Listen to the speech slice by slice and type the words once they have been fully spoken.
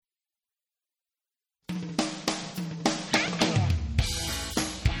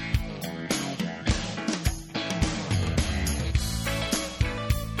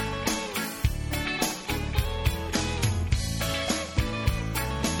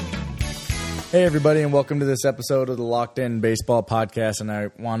Hey everybody, and welcome to this episode of the Locked In Baseball Podcast. And I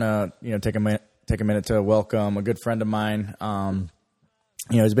want to, take a minute to welcome a good friend of mine.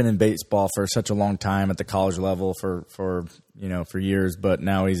 He's been in baseball for such a long time at the college level for years, but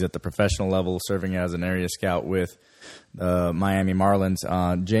now he's at the professional level, serving as an area scout with the Miami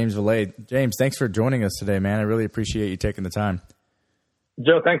Marlins. James Valet. James, thanks for joining us today, man. I really appreciate you taking the time.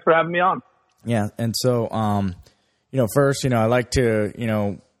 Joe, thanks for having me on. Yeah, and so, first, I like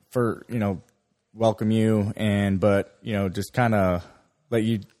to, welcome you, but just kind of let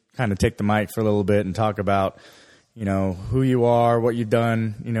you kind of take the mic for a little bit and talk about, who you are, what you've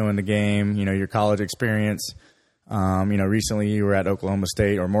done, in the game, your college experience. Recently you were at Oklahoma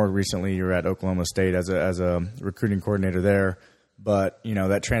State, or more recently you were at Oklahoma State as a recruiting coordinator there. But,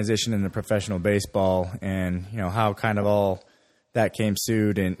 that transition into professional baseball and, how kind of all that came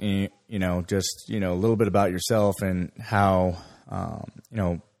suit and, just, a little bit about yourself and how,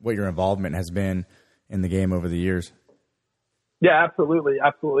 what your involvement has been in the game over the years. Yeah, absolutely.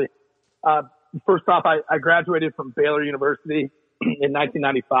 Absolutely. First off, I graduated from Baylor University in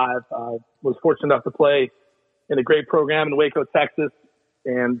 1995. Was fortunate enough to play in a great program in Waco, Texas,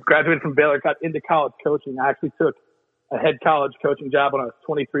 and graduated from Baylor, got into college coaching. I actually took a head college coaching job when I was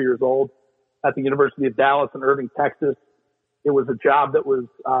 23 years old at the University of Dallas in Irving, Texas. It was a job that was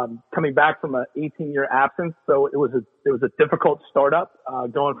coming back from an 18-year absence, so it was a difficult startup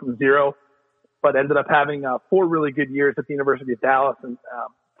going from zero, but ended up having 4 really good years at the University of Dallas, and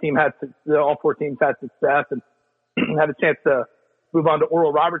all 4 teams had success, and had a chance to move on to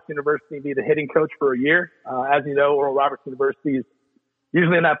Oral Roberts University and be the hitting coach for a year. As you know, Oral Roberts University is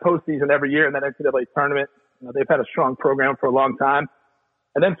usually in that postseason every year in that NCAA tournament. They've had a strong program for a long time.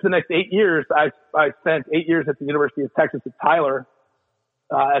 And then for the next 8 years, I spent 8 years at the University of Texas at Tyler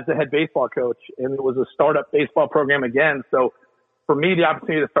as the head baseball coach, and it was a startup baseball program again. So for me, the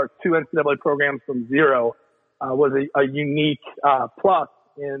opportunity to start 2 NCAA programs from zero was a unique plus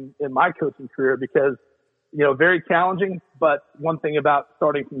in my coaching career because, very challenging. But one thing about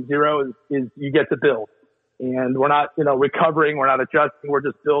starting from zero is you get to build, and we're not recovering, we're not adjusting, we're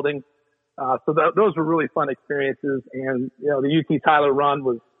just building. So those were really fun experiences. And, the UT Tyler run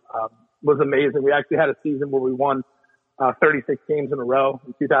was amazing. We actually had a season where we won 36 games in a row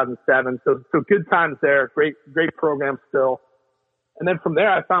in 2007. So good times there. Great program still. And then from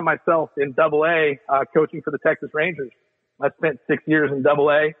there, I found myself in AA, coaching for the Texas Rangers. I spent 6 years in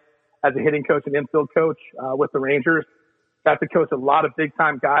AA as a hitting coach and infield coach, with the Rangers. Got to coach a lot of big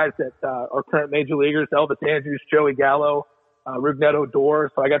time guys that, are current major leaguers, Elvis Andrus, Joey Gallo, Rougned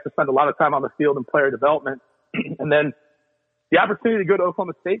Odor. So I got to spend a lot of time on the field and player development. And then the opportunity to go to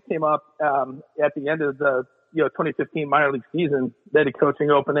Oklahoma State came up, at the end of the, 2015 minor league season. They had a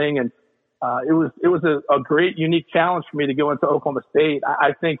coaching opening, and, it was a great, unique challenge for me to go into Oklahoma State.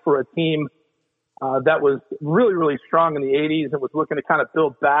 I think for a team, that was really, really strong in the 80s and was looking to kind of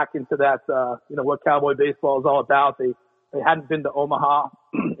build back into that, what Cowboy baseball is all about. They hadn't been to Omaha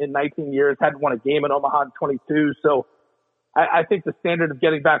in 19 years, hadn't won a game in Omaha in 22. So, I think the standard of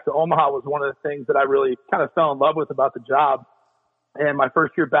getting back to Omaha was one of the things that I really kind of fell in love with about the job. And my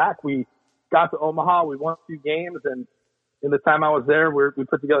first year back, we got to Omaha, we won 2 games, and in the time I was there, we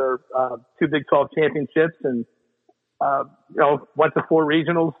put together 2 Big 12 championships and, went to 4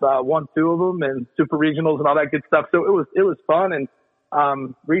 regionals, won 2 of them, and super regionals and all that good stuff. So it was fun.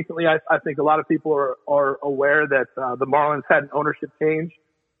 And recently, I think a lot of people are aware that the Marlins had an ownership change.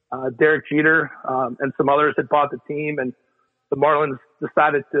 Derek Jeter and some others had bought the team, and the Marlins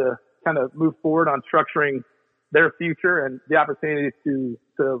decided to kind of move forward on structuring their future, and the opportunity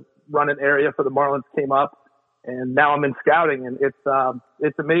to run an area for the Marlins came up, and now I'm in scouting, and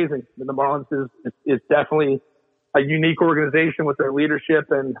it's amazing. And the Marlins is definitely a unique organization with their leadership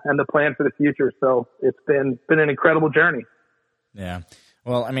and the plan for the future. So it's been an incredible journey. Yeah.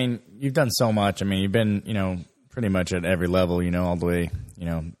 Well, I mean, you've done so much. I mean, you've been, pretty much at every level, all the way,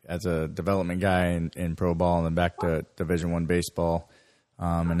 as a development guy in pro ball and then back to Division I baseball,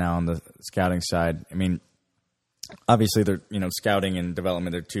 and now on the scouting side. I mean, obviously, scouting and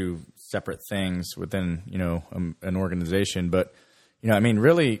development are 2 separate things within, an organization. But,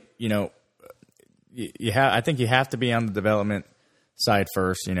 really, I think you have to be on the development side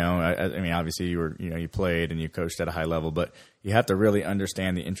first. I mean, obviously you played and you coached at a high level, but you have to really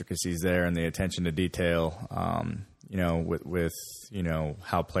understand the intricacies there and the attention to detail, with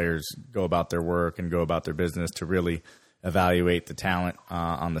how players go about their work and go about their business to really evaluate the talent,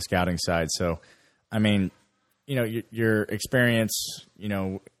 on the scouting side. So, I mean, your experience,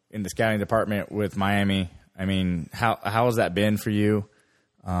 in the scouting department with Miami, I mean, how has that been for you?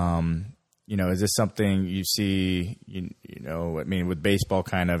 is this something you see, with baseball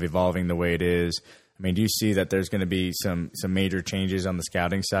kind of evolving the way it is? I mean, do you see that there's going to be some major changes on the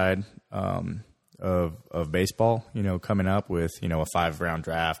scouting side of baseball, coming up with, a 5-round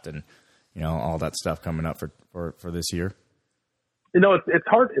draft and, all that stuff coming up for this year? It's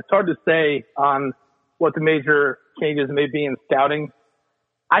hard to say on what the major changes may be in scouting.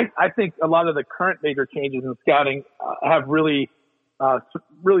 I think a lot of the current major changes in scouting have really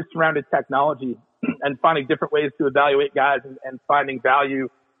surrounded technology and finding different ways to evaluate guys and finding value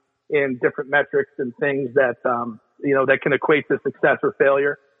in different metrics and things that, that can equate to success or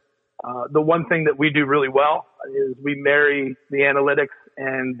failure. The one thing that we do really well is we marry the analytics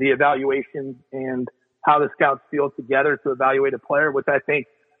and the evaluation and how the scouts feel together to evaluate a player, which I think,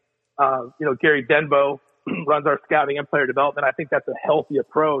 Gary Denbo runs our scouting and player development. I think that's a healthy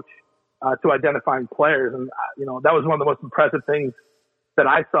approach to identifying players. And, that was one of the most impressive things that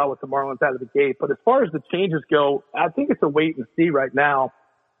I saw with the Marlins out of the gate. But as far as the changes go, I think it's a wait and see right now.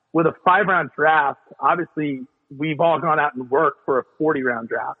 With a 5-round draft, obviously we've all gone out and worked for a 40-round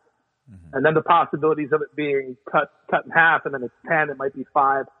draft. Mm-hmm. And then the possibilities of it being cut in half, and then it's 10, it might be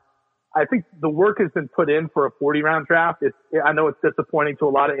 5. I think the work has been put in for a 40-round draft. I know it's disappointing to a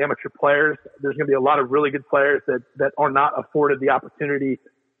lot of amateur players. There's going to be a lot of really good players that are not afforded the opportunity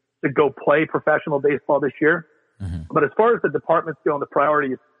to go play professional baseball this year. Mm-hmm. But as far as the departments go and the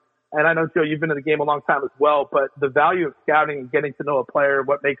priorities, and I know, Joe, you've been in the game a long time as well, but the value of scouting and getting to know a player,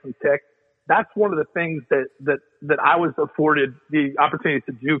 what makes them tick, that's one of the things that I was afforded the opportunity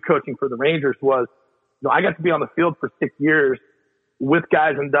to do coaching for the Rangers was, I got to be on the field for 6 years with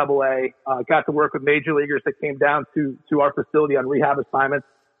guys in AA, got to work with major leaguers that came down to our facility on rehab assignments.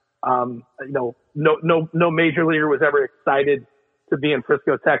 No major leaguer was ever excited to be in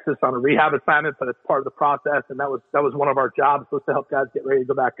Frisco, Texas on a rehab assignment, but it's part of the process. And that was one of our jobs, was to help guys get ready to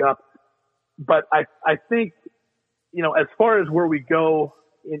go back up. But I think, as far as where we go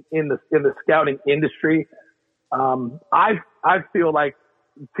in the scouting industry, I feel like,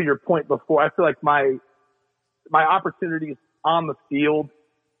 to your point before, I feel like my opportunities on the field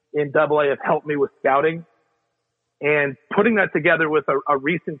in AA have helped me with scouting, and putting that together with a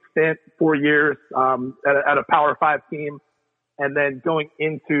recent stint, 4 years, at a Power 5 team, and then going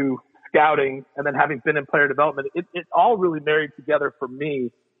into scouting and then having been in player development, it all really married together for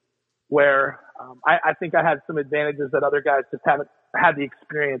me, where, I think I had some advantages that other guys just haven't had the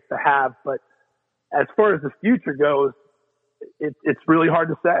experience to have. But as far as the future goes, it's really hard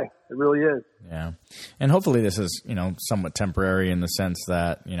to say. It really is. Yeah. And hopefully this is, somewhat temporary in the sense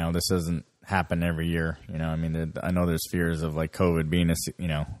that, this doesn't happen every year. I know there's fears of like COVID being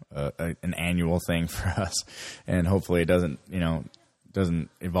an annual thing for us, and hopefully it doesn't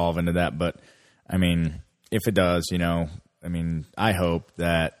evolve into that. But if it does, I hope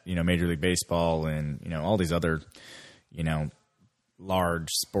that, Major League Baseball and, all these other, large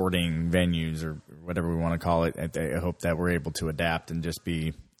sporting venues or whatever we want to call it, I hope that we're able to adapt and just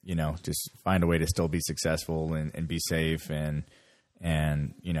be, just find a way to still be successful and be safe and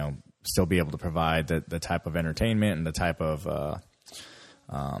still be able to provide the type of entertainment and the type of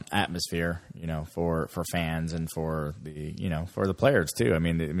atmosphere, for fans and for the players too.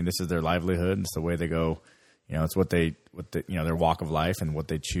 This is their livelihood. It's the way they go. It's what their walk of life and what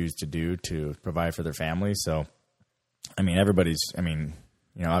they choose to do to provide for their family. So,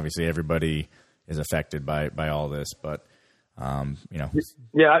 obviously everybody is affected by all this, but,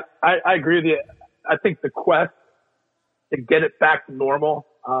 Yeah, I agree with you. I think the quest to get it back to normal,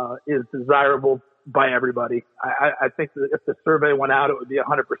 is desirable by everybody. I think that if the survey went out, it would be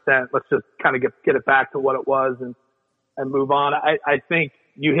 100%. Let's just kind of get it back to what it was and move on. I think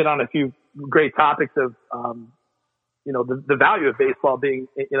you hit on a few great topics of, the value of baseball being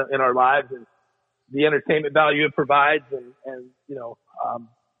in our lives and the entertainment value it provides and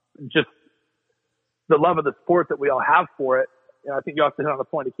just the love of the sport that we all have for it. I think you also hit on the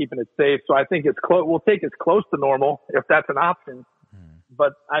point of keeping it safe. So I think we'll take it close to normal if that's an option.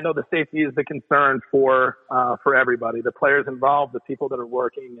 But I know the safety is the concern for everybody, the players involved, the people that are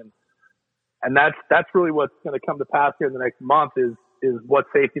working. And that's really what's going to come to pass here in the next month is what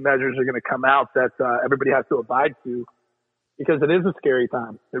safety measures are going to come out that everybody has to abide to, because it is a scary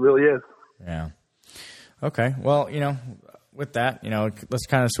time. It really is. Yeah. Okay. Well, with that, let's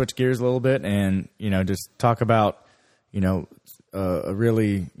kind of switch gears a little bit and, just talk about, a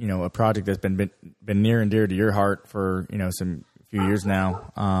really, a project that's been near and dear to your heart for, some few years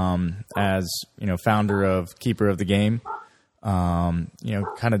now, as, founder of Keeper of the Game,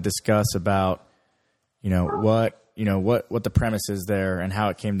 kind of discuss about, what the premise is there and how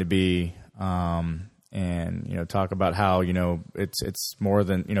it came to be, and, you know, talk about how, you know, it's more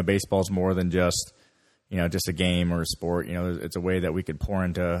than, you know, baseball's more than just, you know, just a game or a sport. You know, it's a way that we could pour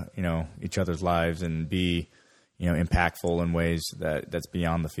into, you know, each other's lives and be, you know, impactful in ways that's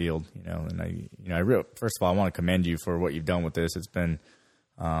beyond the field, you know. And first of all, I want to commend you for what you've done with this. It's been,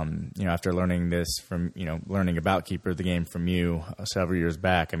 you know, after learning this from, you know, learning about Keeper of the Game from you several years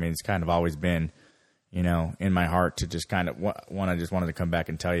back, I mean, it's kind of always been, you know, in my heart to just kind of I just wanted to come back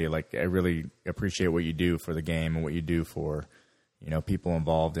and tell you, like, I really appreciate what you do for the game and what you do for, you know, people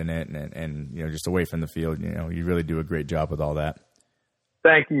involved in it and you know, just away from the field. You know, you really do a great job with all that.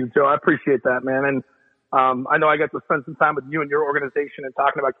 Thank you, Joe. I appreciate that, man. And I know I got to spend some time with you and your organization and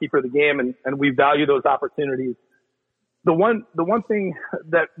talking about Keeper of the Game, and we value those opportunities. The one thing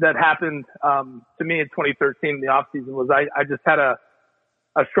that happened to me in 2013 in the off season was I just had a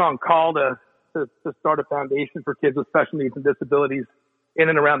strong call to start a foundation for kids with special needs and disabilities in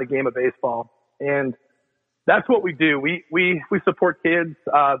and around the game of baseball. And that's what we do. We support kids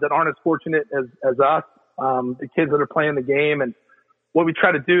that aren't as fortunate as us, the kids that are playing the game. And what we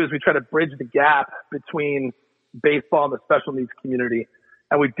try to do is we try to bridge the gap between baseball and the special needs community.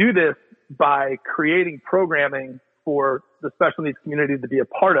 And we do this by creating programming for the special needs community to be a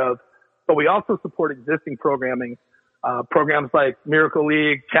part of, but we also support existing programming, programs like Miracle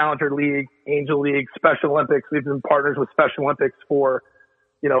League, Challenger League, Angel League, Special Olympics. We've been partners with Special Olympics for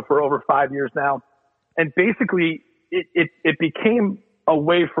over 5 years now. And basically it became a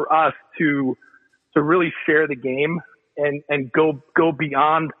way for us to really share the game and go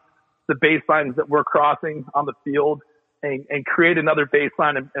beyond the baselines that we're crossing on the field and create another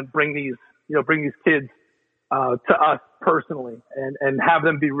baseline and bring these kids to us personally and have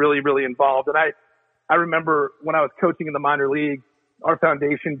them be really, really involved. And I remember when I was coaching in the minor league, our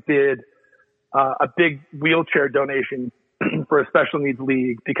foundation did a big wheelchair donation for a special needs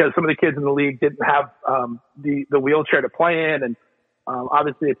league because some of the kids in the league didn't have the wheelchair to play in, and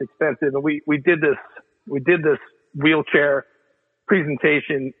obviously it's expensive. And we did this wheelchair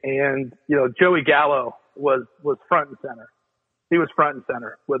presentation, and you know, Joey Gallo was front and center. He was front and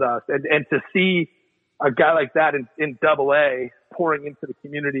center with us, and to see a guy like that in Double-A pouring into the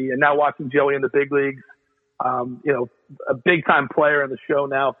community, and now watching Joey in the big leagues, you know, a big time player in the show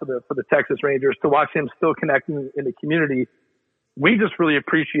now for the Texas Rangers, to watch him still connecting in the community. We just really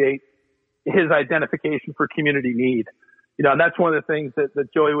appreciate his identification for community need. You know, and that's one of the things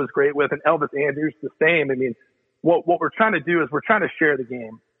that Joey was great with, and Elvis Andrews the same. I mean, what we're trying to do is we're trying to share the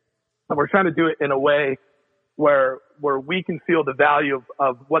game, and we're trying to do it in a way where we can feel the value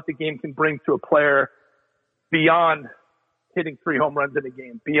of what the game can bring to a player beyond hitting 3 home runs in a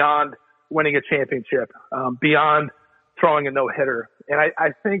game, beyond winning a championship, beyond throwing a no-hitter. And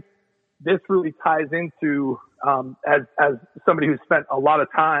I think this really ties into, as somebody who spent a lot of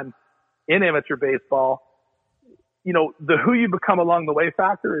time in amateur baseball, you know, the who you become along the way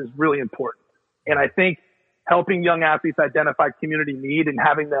factor is really important. And I think helping young athletes identify community need and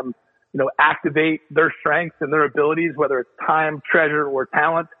having them, you know, activate their strengths and their abilities, whether it's time, treasure, or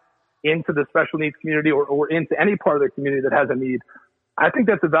talent, into the special needs community or into any part of the community that has a need. I think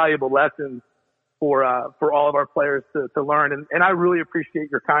that's a valuable lesson for all of our players to learn. And I really appreciate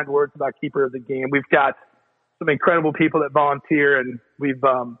your kind words about Keeper of the Game. We've got some incredible people that volunteer, and we've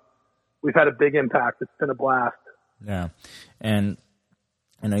had a big impact. It's been a blast. Yeah. And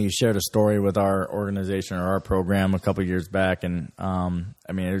I know you shared a story with our organization or our program a couple of years back. And,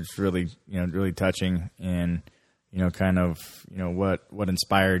 I mean, it's really, you know, really touching, and, you know, kind of, you know, what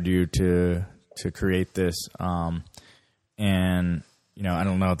inspired you to create this. And, you know, I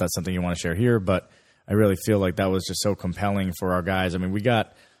don't know if that's something you want to share here, but I really feel like that was just so compelling for our guys. I mean, we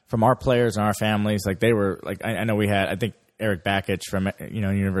got from our players and our families, like they were like, I know we had, I think Eric Bakich from, you know,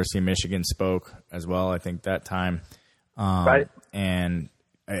 University of Michigan spoke as well, I think that time. Right. And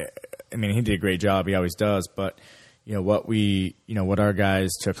I mean, he did a great job. He always does. But, you know, what our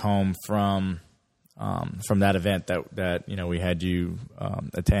guys took home from that event that, you know, we had you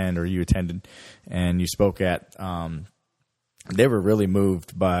attend, or you attended and you spoke at, they were really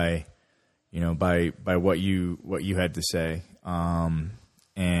moved by, you know, by what you had to say.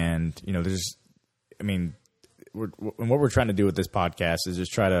 And, you know, I mean, what we're trying to do with this podcast is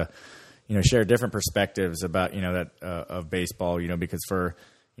just try to, you know, share different perspectives about, you know, that, of baseball, you know, because for,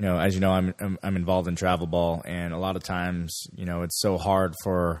 you know, as you know, I'm involved in travel ball, and a lot of times, you know, it's so hard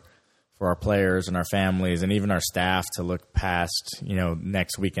for our players and our families and even our staff to look past, you know,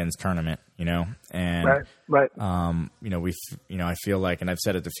 next weekend's tournament, you know, and, right. You know, I feel like, and I've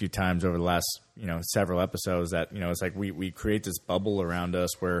said it a few times over the last, you know, several episodes, that, you know, it's like we create this bubble around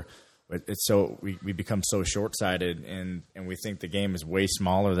us where it's so, we become so short-sighted, and we think the game is way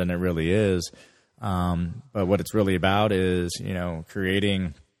smaller than it really is. But what it's really about is,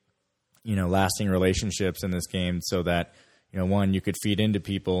 creating, lasting relationships in this game so that, one, you could feed into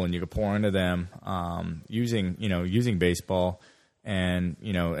people and you could pour into them, using baseball and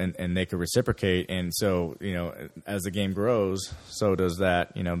they could reciprocate. And so, as the game grows, so does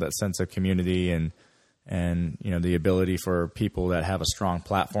that, that sense of community and the ability for people that have a strong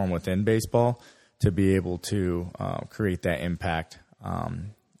platform within baseball to be able to create that impact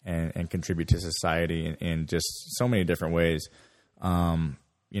and contribute to society in just so many different ways.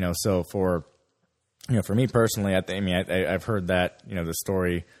 So for me personally, I've heard that, the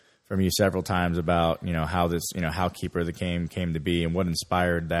story from you several times about, how this, how Keeper of the Game came to be and what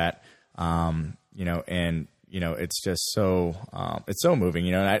inspired that, it's just so, it's so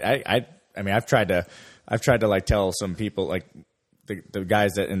moving, and I've tried to like tell some people, like the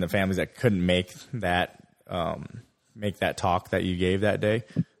guys that in the families that couldn't make that talk that you gave that day.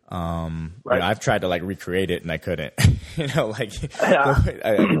 Right. I've tried to like recreate it and I couldn't, Yeah.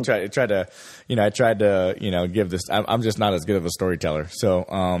 I tried to, give this, I'm just not as good of a storyteller.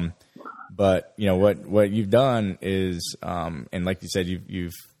 So, but what you've done is, and like you said,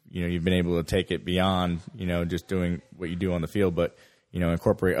 you've been able to take it beyond, just doing what you do on the field, but,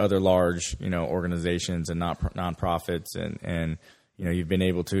 incorporate other large, organizations and nonprofits and, you've been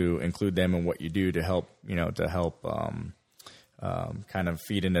able to include them in what you do to help, kind of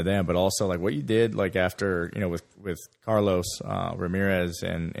feed into them, but also like what you did, like after, with Carlos Ramirez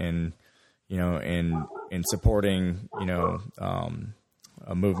and in supporting,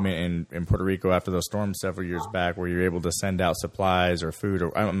 a movement in Puerto Rico after those storms several years back, where you're able to send out supplies or food,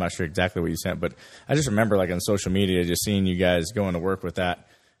 or I'm not sure exactly what you sent, but I just remember like on social media, just seeing you guys going to work with that.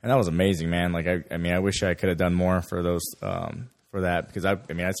 And that was amazing, man. Like, I wish I could have done more for those, for that, because I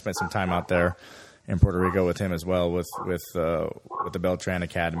spent some time out there in Puerto Rico with him as well, with the Beltran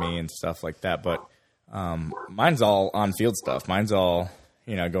Academy and stuff like that. But mine's all on field stuff. Mine's all,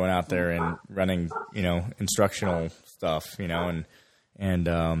 going out there and running, instructional stuff, and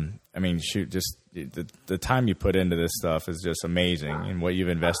shoot, just the time you put into this stuff is just amazing, and what you've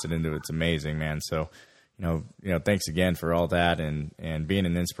invested into it's amazing, man. So, thanks again for all that and being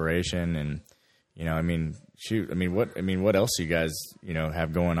an inspiration. And, what else you guys,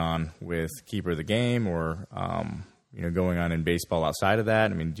 have going on with Keeper of the Game, or, going on in baseball outside of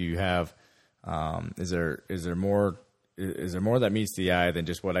that? Do you have, is there more that meets the eye than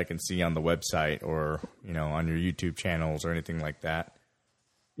just what I can see on the website or, on your YouTube channels or anything like that?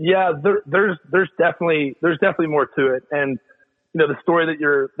 Yeah, there's definitely more to it. And, the story that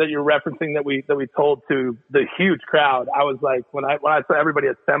you're referencing that we told to the huge crowd, I was like, when I saw everybody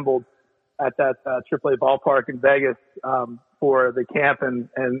assembled at that AAA ballpark in Vegas for the camp and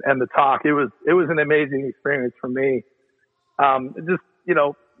the talk, it was an amazing experience for me. Just,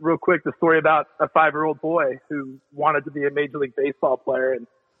 real quick, the story about a 5-year-old boy who wanted to be a Major League Baseball player, and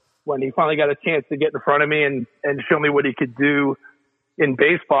when he finally got a chance to get in front of me and show me what he could do in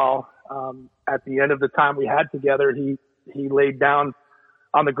baseball, at the end of the time we had together, he laid down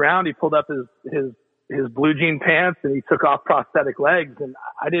on the ground. He pulled up his blue jean pants and he took off prosthetic legs. And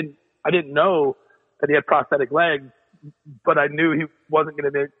I didn't know that he had prosthetic legs, but I knew he wasn't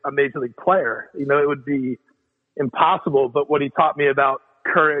going to be a Major League player. It would be impossible. But what he taught me about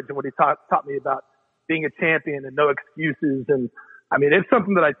courage and what he taught me about being a champion and no excuses. And it's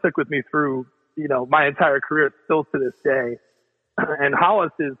something that I took with me through, my entire career, still to this day. And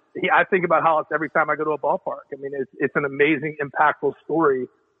Hollis I think about Hollis every time I go to a ballpark. It's an amazing, impactful story.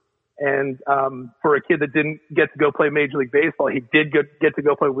 And, for a kid that didn't get to go play Major League Baseball, he did get to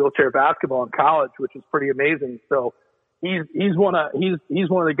go play wheelchair basketball in college, which is pretty amazing. So he's one of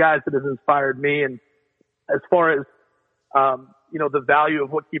the guys that has inspired me. And as far as, the value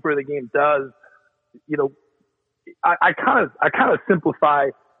of what Keeper of the Game does, I kind of simplify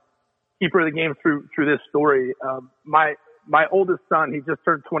Keeper of the Game through this story. My oldest son, he just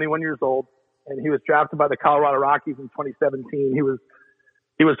turned 21 years old, and he was drafted by the Colorado Rockies in 2017. He was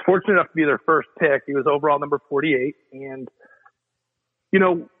fortunate enough to be their first pick. He was overall number 48. And,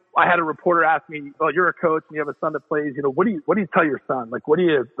 I had a reporter ask me, well, you're a coach and you have a son that plays, what do you tell your son? Like, what are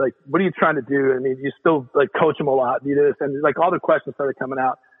you trying to do? You still like coach him a lot, do this. And like all the questions started coming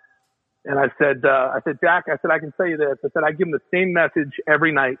out. And I said, Jack, I can tell you this. I said, I give him the same message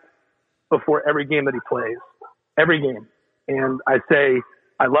every night before every game that he plays, every game. And I say,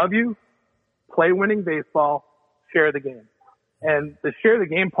 I love you, play winning baseball, share the game. And the share the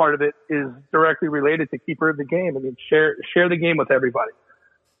game part of it is directly related to Keeper of the Game. Share the game with everybody.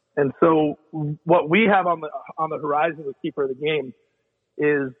 And so what we have on the horizon with Keeper of the Game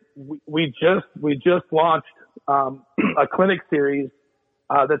is we just launched a clinic series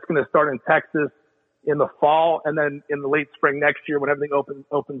that's going to start in Texas in the fall and then in the late spring next year when everything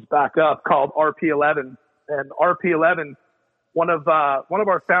opens back up, called RP11. And RP11, one of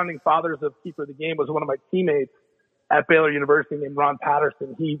our founding fathers of Keeper of the Game was one of my teammates at Baylor University named Ron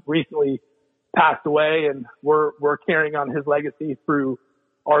Patterson. He recently passed away, and we're carrying on his legacy through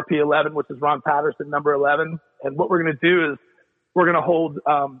RP11, which is Ron Patterson, number 11. And what we're going to do is we're going to hold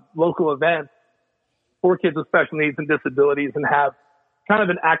local events for kids with special needs and disabilities and have kind of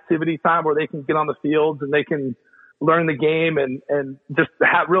an activity time where they can get on the fields and they can learn the game and just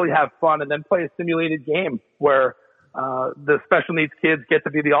really have fun, and then play a simulated game where the special needs kids get to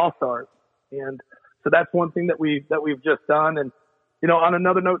be the all-stars. And so that's one thing that we've just done. And, you know, on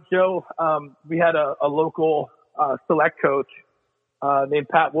another note, Joe, we had a local select coach named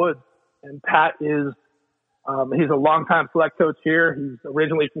Pat Woods, and Pat is he's a longtime select coach here. He's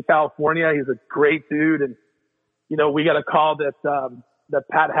originally from California. He's a great dude. And, you know, we got a call that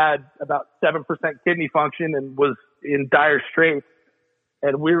Pat had about 7% kidney function and was in dire straits.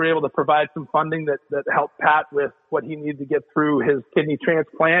 And we were able to provide some funding that helped Pat with what he needed to get through his kidney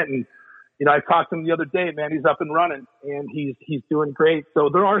transplant. And, you know, I talked to him the other day, man, he's up and running and he's doing great. So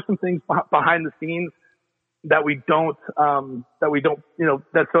there are some things behind the scenes that we don't, you know,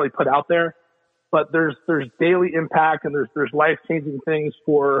 necessarily put out there, but there's daily impact and there's life-changing things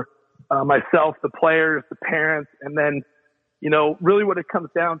for myself, the players, the parents. And then, you know, really what it comes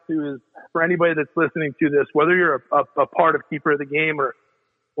down to is for anybody that's listening to this, whether you're a part of Keeper of the Game or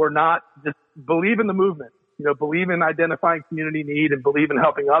not, just believe in the movement, you know, believe in identifying community need and believe in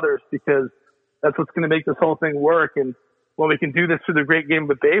helping others, because that's what's going to make this whole thing work. And when we can do this through the great game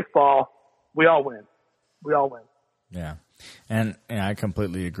of baseball, we all win. We all win. Yeah. And I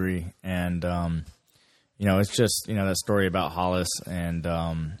completely agree. And, you know, it's just, you know, that story about Hollis and,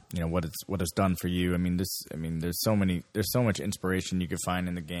 you know, what it's done for you. I mean, there's so much inspiration you could find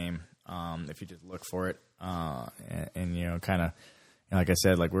in the game, if you just look for it. And you know, kind of, you know, like I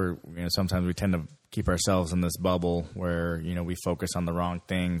said, like you know, sometimes we tend to keep ourselves in this bubble where, you know, we focus on the wrong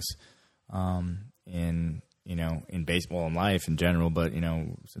things, you know, in baseball and life in general. But, you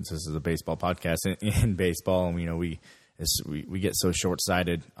know, since this is a baseball podcast, in baseball, you know, we get so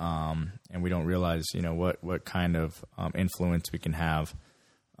short-sighted, and we don't realize, you know, what kind of influence we can have,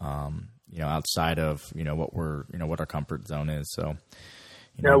 you know, outside of, you know, what our comfort zone is. So,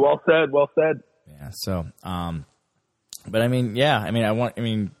 you know, well said. Yeah. So, but I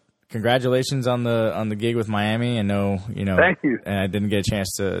mean, congratulations on the gig with Miami. I know, you know, thank you. And I didn't get a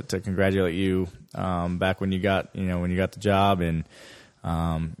chance to congratulate you, back when you got the job and,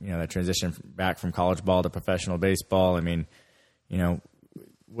 you know, that transition back from college ball to professional baseball. I mean, you know,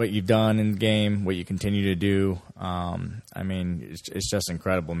 what you've done in the game, what you continue to do. I mean, it's just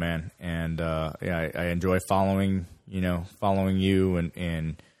incredible, man. And, yeah, I enjoy following you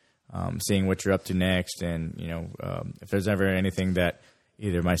and seeing what you're up to next. And, you know, if there's ever anything that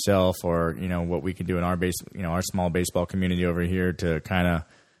either myself or, you know, what we can do in our small baseball community over here to kind of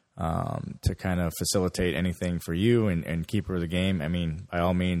facilitate anything for you and Keeper of the Game, I mean, by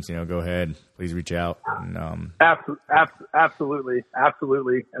all means, you know, go ahead, please reach out. And, absolutely.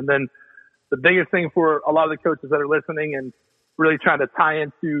 And then the biggest thing for a lot of the coaches that are listening and really trying to tie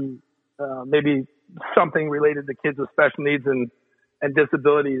into maybe something related to kids with special needs and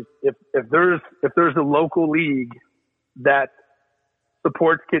disabilities, if there's a local league that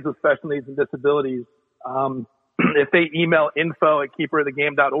supports kids with special needs and disabilities, if they email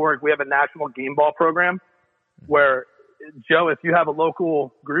info@keeperofthegame.org, we have a national game ball program where, Joe, if you have a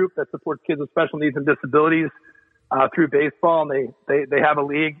local group that supports kids with special needs and disabilities through baseball and they have a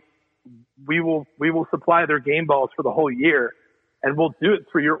league, we will supply their game balls for the whole year, and we'll do it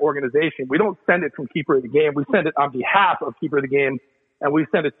through your organization. We don't send it from Keeper of the Game. We send it on behalf of Keeper of the Game, and we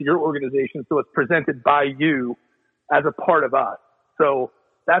send it to your organization, so it's presented by you as a part of us. So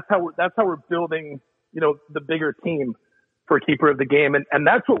that's how we're building, you know, the bigger team for Keeper of the Game. And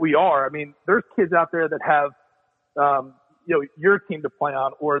that's what we are. I mean, there's kids out there that have, you know, your team to play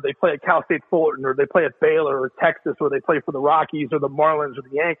on, or they play at Cal State Fullerton, or they play at Baylor or Texas, or they play for the Rockies or the Marlins or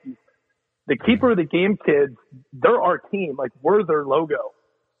the Yankees. The Keeper of the Game kids, they're our team. Like, we're their logo.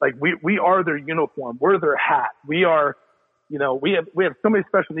 Like, we are their uniform. We're their hat. We are, you know, we have so many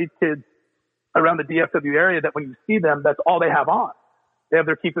special needs kids around the DFW area that when you see them, that's all they have on. They have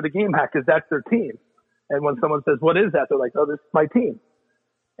their Keeper of the Game hat because that's their team. And when someone says, "What is that?" they're like, "Oh, this is my team."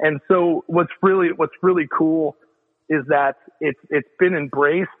 And so what's really cool is that it's been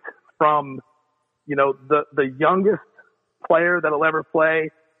embraced from, you know, the youngest player that'll ever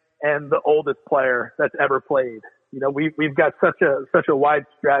play and the oldest player that's ever played. You know, we've got such a wide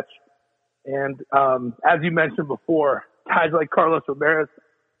stretch. And as you mentioned before, guys like Carlos Ramirez,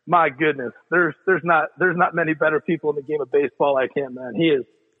 my goodness, there's not many better people in the game of baseball like him, man.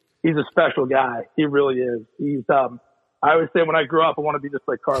 He's a special guy. He really is. I always say when I grow up, I want to be just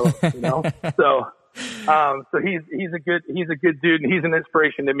like Carlos, you know? So he's a good dude, and he's an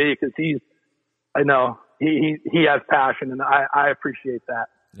inspiration to me because I know he has passion, and I appreciate that.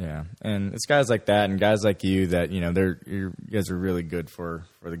 Yeah. And it's guys like that and guys like you that, you know, you guys are really good for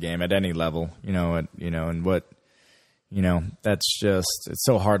the game at any level, and what, that's just, it's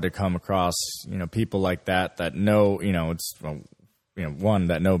so hard to come across, people like that know, one,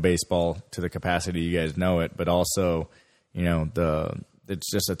 that know baseball to the capacity you guys know it, but also,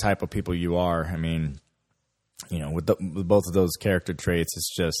 it's just the type of people you are. I mean, with both of those character traits,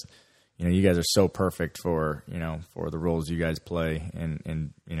 it's just, you guys are so perfect for the roles you guys play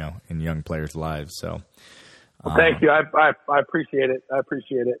in young players' lives. So, well, thank you. I appreciate it.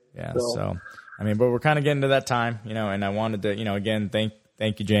 Yeah. So, I mean, but we're kind of getting to that time, and I wanted to, again,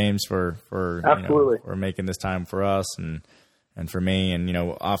 thank you, James, for absolutely for making this time for us and for me. And,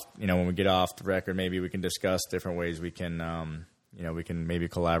 when we get off the record, maybe we can discuss different ways we can, we can maybe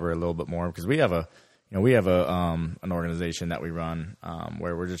collaborate a little bit more, because we have an organization that we run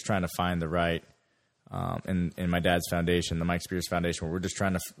where we're just trying to find the right, in my dad's foundation, the Mike Spears Foundation, where we're just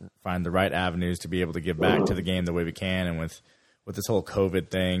trying to find the right avenues to be able to give back to the game the way we can. And with this whole COVID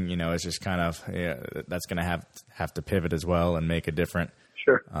thing, it's just kind of, that's going to have to pivot as well and make a different,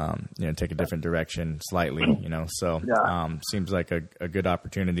 sure, take a different direction slightly, So seems like a good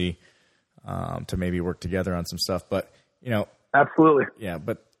opportunity to maybe work together on some stuff. But, absolutely. Yeah,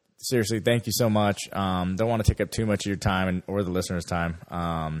 but seriously, thank you so much. Don't want to take up too much of your time or the listeners' time.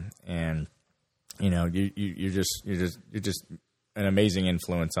 And you're just an amazing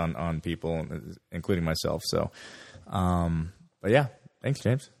influence on people, including myself. So, but yeah, thanks,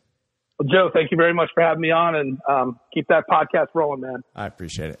 James. Well, Joe, thank you very much for having me on, and keep that podcast rolling, man. I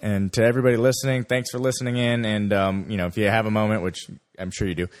appreciate it. And to everybody listening, thanks for listening in. And if you have a moment, which I'm sure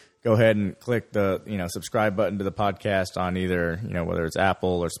you do, go ahead and click the subscribe button to the podcast on either whether it's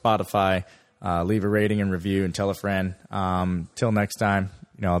Apple or Spotify. Leave a rating and review and tell a friend. Till next time,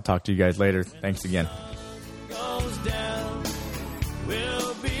 I'll talk to you guys later. Thanks again.